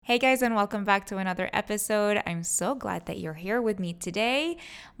Hey guys, and welcome back to another episode. I'm so glad that you're here with me today.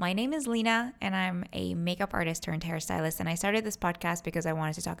 My name is Lena, and I'm a makeup artist turned hairstylist. And I started this podcast because I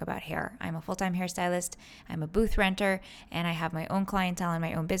wanted to talk about hair. I'm a full-time hairstylist, I'm a booth renter, and I have my own clientele and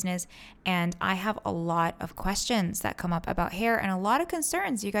my own business. And I have a lot of questions that come up about hair and a lot of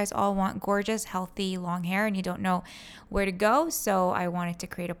concerns. You guys all want gorgeous, healthy, long hair, and you don't know where to go. So I wanted to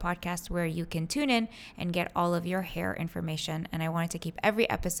create a podcast where you can tune in and get all of your hair information. And I wanted to keep every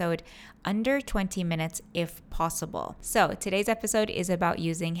episode under 20 minutes if possible. So today's episode is about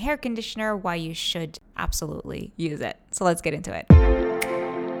using hair conditioner, why you should absolutely use it. So let's get into it.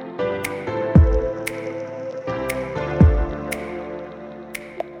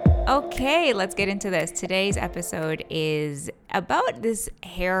 Okay, let's get into this. Today's episode is about this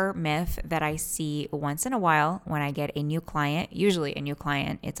hair myth that I see once in a while when I get a new client, usually a new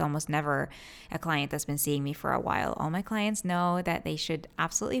client. It's almost never a client that's been seeing me for a while. All my clients know that they should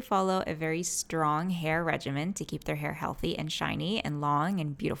absolutely follow a very strong hair regimen to keep their hair healthy and shiny and long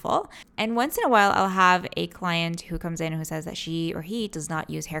and beautiful. And once in a while, I'll have a client who comes in who says that she or he does not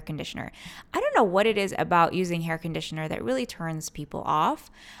use hair conditioner. I don't know what it is about using hair conditioner that really turns people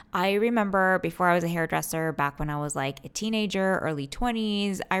off. I remember before I was a hairdresser, back when I was like a teenager, early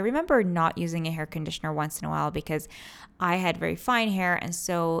 20s, I remember not using a hair conditioner once in a while because I had very fine hair. And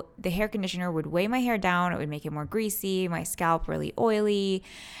so the hair conditioner would weigh my hair down. It would make it more greasy, my scalp really oily.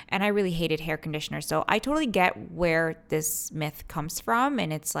 And I really hated hair conditioner. So I totally get where this myth comes from.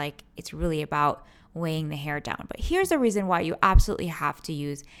 And it's like, it's really about weighing the hair down. But here's the reason why you absolutely have to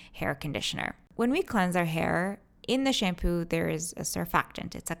use hair conditioner. When we cleanse our hair, in the shampoo, there is a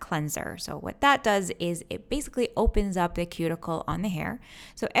surfactant. It's a cleanser. So what that does is it basically opens up the cuticle on the hair.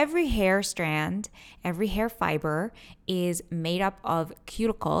 So every hair strand, every hair fiber is made up of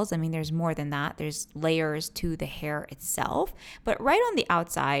cuticles. I mean, there's more than that. There's layers to the hair itself. But right on the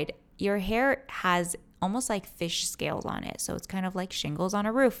outside, your hair has almost like fish scales on it. So it's kind of like shingles on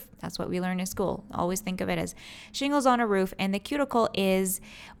a roof. That's what we learn in school. Always think of it as shingles on a roof. And the cuticle is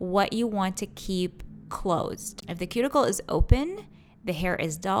what you want to keep closed. If the cuticle is open, the hair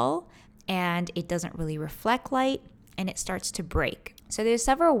is dull and it doesn't really reflect light and it starts to break. So there's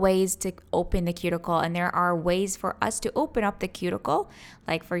several ways to open the cuticle, and there are ways for us to open up the cuticle.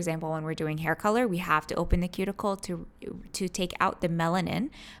 Like for example, when we're doing hair color, we have to open the cuticle to take out the melanin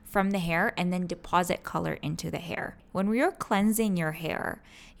from the hair and then deposit color into the hair. When we are cleansing your hair,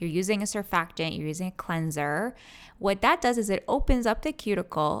 you're using a surfactant, you're using a cleanser. What that does is it opens up the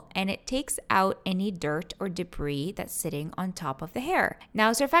cuticle and it takes out any dirt or debris that's sitting on top of the hair.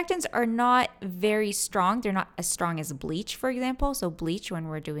 Now, surfactants are not very strong. They're not as strong as bleach, for example. So bleach, when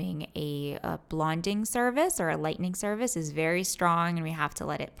we're doing a blonding service or a lightening service, is very strong and we have to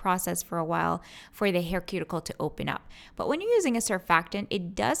let it process for a while for the hair cuticle to open up. But when you're using a surfactant,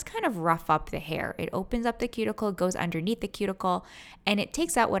 it does kind of rough up the hair. It opens up the cuticle, goes underneath the cuticle, and it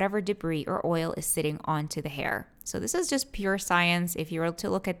takes out whatever debris or oil is sitting onto the hair. So this is just pure science. If you were to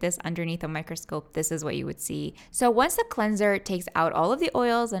look at this underneath a microscope, this is what you would see. So once the cleanser takes out all of the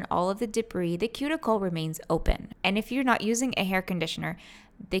oils and all of the debris, the cuticle remains open. And if you're not using a hair conditioner,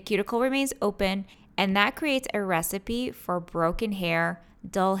 the cuticle remains open, and that creates a recipe for broken hair,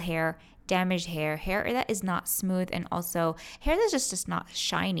 dull hair, damaged hair, hair that is not smooth, and also hair that's just not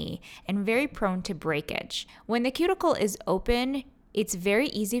shiny and very prone to breakage. When the cuticle is open, it's very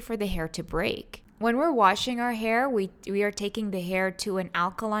easy for the hair to break. When we're washing our hair, we are taking the hair to an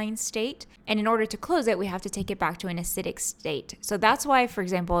alkaline state. And in order to close it, we have to take it back to an acidic state. So that's why, for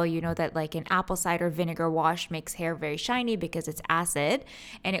example, you know that like an apple cider vinegar wash makes hair very shiny because it's acid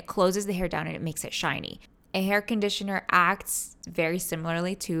and it closes the hair down and it makes it shiny. A hair conditioner acts very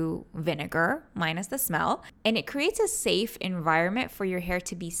similarly to vinegar, minus the smell, and it creates a safe environment for your hair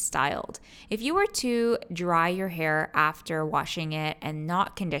to be styled. If you were to dry your hair after washing it and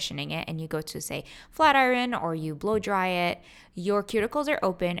not conditioning it, and you go to, say, flat iron or you blow dry it, your cuticles are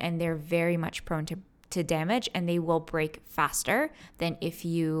open and they're very much prone to damage, and they will break faster than if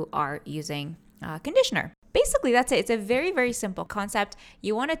you are using conditioner. Basically, that's it. It's a very, very simple concept.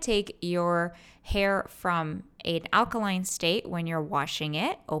 You want to take your hair from an alkaline state when you're washing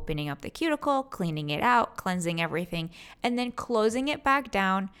it, opening up the cuticle, cleaning it out, cleansing everything, and then closing it back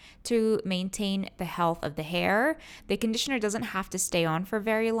down to maintain the health of the hair. The conditioner doesn't have to stay on for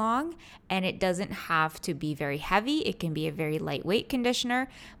very long, and it doesn't have to be very heavy. It can be a very lightweight conditioner,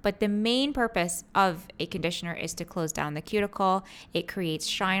 but the main purpose of a conditioner is to close down the cuticle. It creates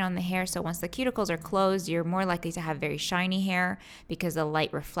shine on the hair, so once the cuticles are closed, you're more likely to have very shiny hair because the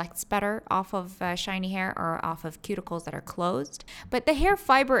light reflects better off of shiny hair or off of cuticles that are closed. But the hair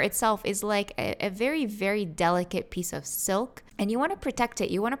fiber itself is like a very, very delicate piece of silk, and you want to protect it.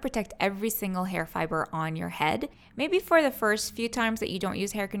 You want to protect every single hair fiber on your head. Maybe for the first few times that you don't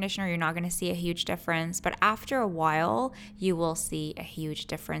use hair conditioner, you're not going to see a huge difference, but after a while, you will see a huge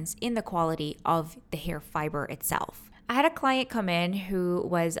difference in the quality of the hair fiber itself. I had a client come in who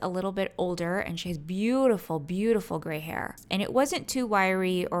was a little bit older, and she has beautiful, beautiful gray hair. And it wasn't too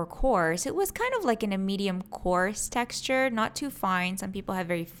wiry or coarse. It was kind of like in a medium coarse texture, not too fine. Some people have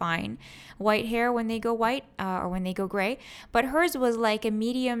very fine white hair when they go white or when they go gray. But hers was like a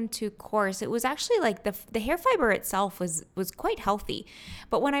medium to coarse. It was actually like the hair fiber itself was quite healthy.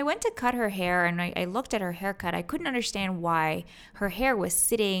 But when I went to cut her hair and I looked at her haircut, I couldn't understand why her hair was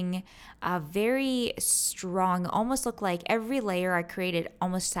sitting very strong, almost looked like every layer I created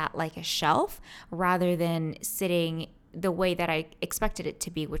almost sat like a shelf rather than sitting the way that I expected it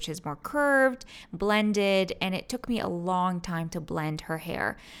to be, which is more curved, blended, and it took me a long time to blend her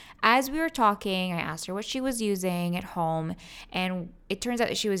hair. As we were talking, I asked her what she was using at home, and it turns out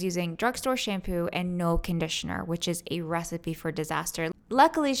that she was using drugstore shampoo and no conditioner, which is a recipe for disaster.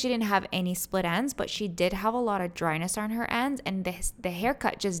 Luckily, she didn't have any split ends, but she did have a lot of dryness on her ends, and the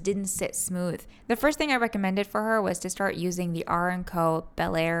haircut just didn't sit smooth. The first thing I recommended for her was to start using the R&Co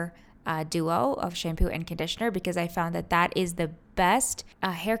Bel Air duo of shampoo and conditioner, because I found that is the best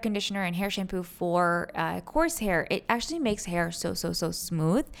hair conditioner and hair shampoo for coarse hair. It actually makes hair so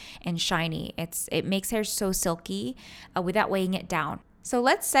smooth and shiny. It makes hair so silky without weighing it down. So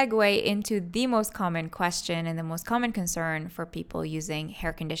let's segue into the most common question and the most common concern for people using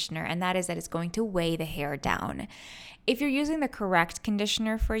hair conditioner, and that is that it's going to weigh the hair down. If you're using the correct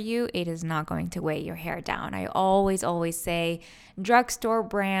conditioner for you, it is not going to weigh your hair down. I always say drugstore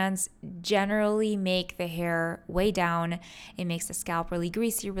brands generally make the hair way down. It makes the scalp really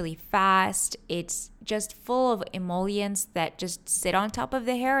greasy, really fast. It's just full of emollients that just sit on top of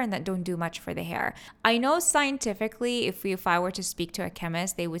the hair and that don't do much for the hair. I know scientifically, if I were to speak to a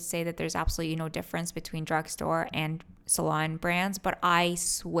chemist, they would say that there's absolutely no difference between drugstore and salon brands, but I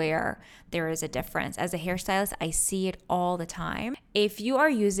swear there is a difference. As a hairstylist, I see it all the time. If you are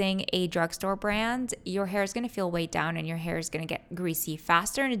using a drugstore brand, your hair is going to feel weighed down and your hair is going to get greasy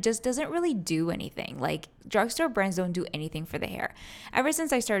faster, and it just doesn't really do anything. Like, drugstore brands don't do anything for the hair. Ever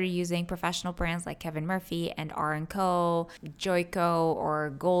since I started using professional brands like Kevin Murphy and R&Co, Joico, or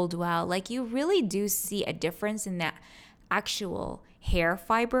Goldwell, like, you really do see a difference in that actual hair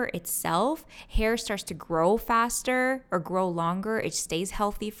fiber itself. Hair starts to grow faster or grow longer. It stays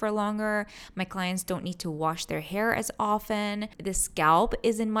healthy for longer. My clients don't need to wash their hair as often. The scalp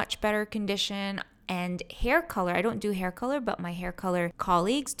is in much better condition. And hair color, I don't do hair color, but my hair color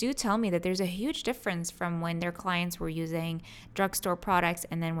colleagues do tell me that there's a huge difference from when their clients were using drugstore products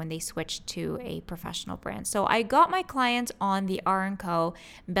and then when they switched to a professional brand. So I got my clients on the R&Co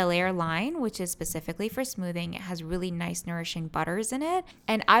Bel Air line, which is specifically for smoothing. It has really nice, nourishing butters in it.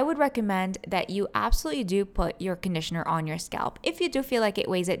 And I would recommend that you absolutely do put your conditioner on your scalp. If you do feel like it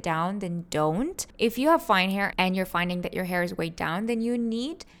weighs it down, then don't. If you have fine hair and you're finding that your hair is weighed down, then you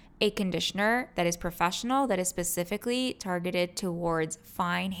need a conditioner that is professional, that is specifically targeted towards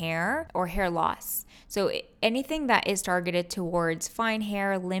fine hair or hair loss. So anything that is targeted towards fine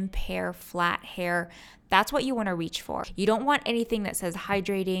hair, limp hair, flat hair, that's what you want to reach for. You don't want anything that says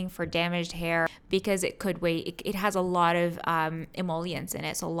hydrating for damaged hair, because it could weigh, it has a lot of emollients in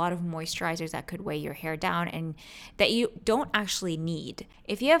it, so a lot of moisturizers that could weigh your hair down and that you don't actually need.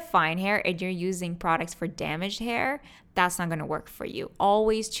 If you have fine hair and you're using products for damaged hair, that's not going to work for you.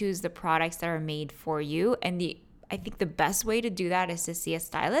 Always choose the products that are made for you, and I think the best way to do that is to see a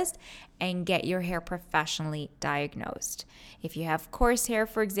stylist and get your hair professionally diagnosed. If you have coarse hair,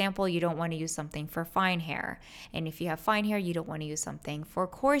 for example, you don't want to use something for fine hair. And if you have fine hair, you don't want to use something for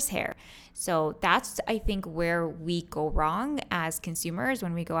coarse hair. So that's, I think, where we go wrong as consumers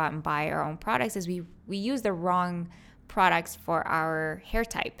when we go out and buy our own products, is we use the wrong products for our hair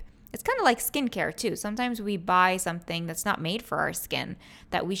type. It's kind of like skincare too. Sometimes we buy something that's not made for our skin,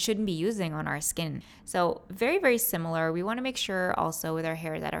 that we shouldn't be using on our skin. So very, very similar. We want to make sure also with our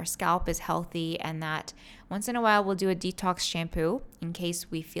hair that our scalp is healthy, and that once in a while we'll do a detox shampoo in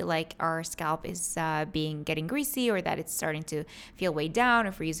case we feel like our scalp is getting greasy, or that it's starting to feel weighed down.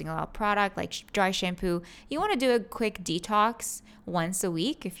 If we're using a lot of product like dry shampoo, you want to do a quick detox once a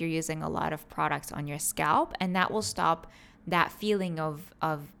week if you're using a lot of products on your scalp, and that will stop that feeling of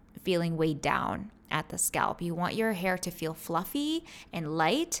feeling weighed down at the scalp. You want your hair to feel fluffy and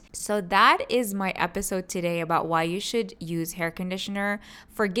light. So that is my episode today about why you should use hair conditioner.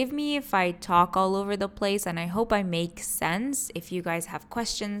 Forgive me if I talk all over the place, and I hope I make sense. If you guys have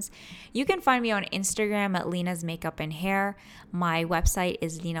questions, you can find me on Instagram at Lena's Makeup and Hair. My website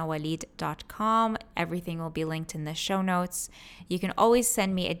is linawalid.com. Everything will be linked in the show notes. You can always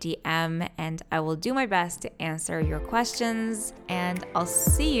send me a DM and I will do my best to answer your questions. And I'll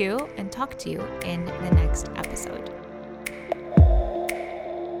see you and talk to you in the next episode.